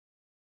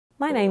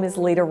My name is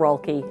Lita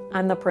Rolke.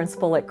 I'm the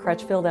principal at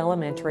Crutchfield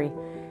Elementary,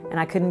 and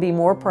I couldn't be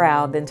more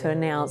proud than to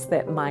announce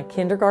that my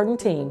kindergarten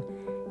team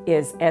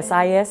is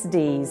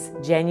SISD's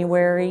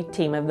January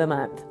Team of the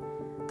Month.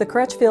 The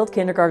Crutchfield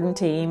kindergarten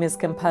team is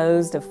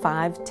composed of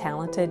 5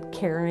 talented,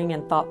 caring,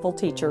 and thoughtful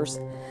teachers.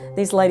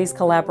 These ladies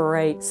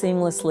collaborate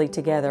seamlessly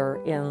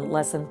together in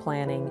lesson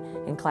planning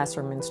and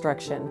classroom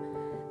instruction,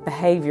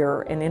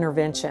 behavior, and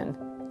intervention.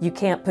 You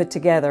can't put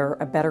together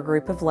a better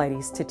group of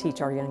ladies to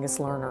teach our youngest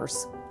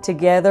learners.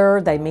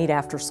 Together, they meet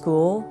after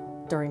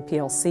school, during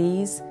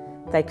PLCs.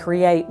 They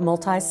create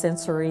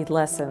multi-sensory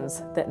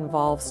lessons that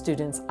involve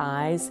students'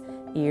 eyes,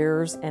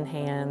 ears, and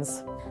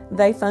hands.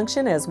 They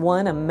function as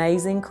one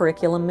amazing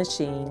curriculum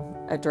machine,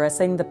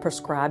 addressing the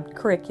prescribed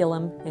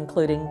curriculum,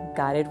 including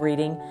guided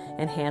reading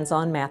and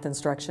hands-on math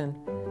instruction.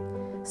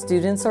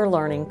 Students are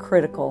learning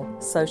critical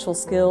social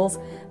skills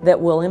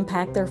that will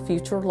impact their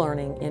future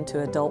learning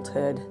into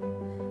adulthood.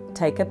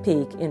 Take a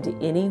peek into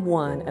any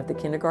one of the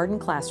kindergarten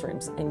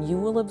classrooms and you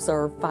will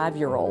observe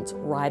 5-year-olds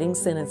writing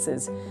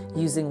sentences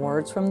using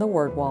words from the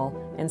word wall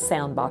and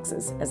sound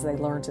boxes as they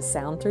learn to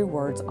sound through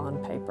words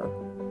on paper.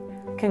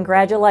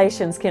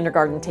 Congratulations,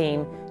 kindergarten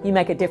team. You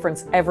make a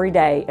difference every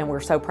day and we're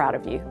so proud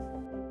of you.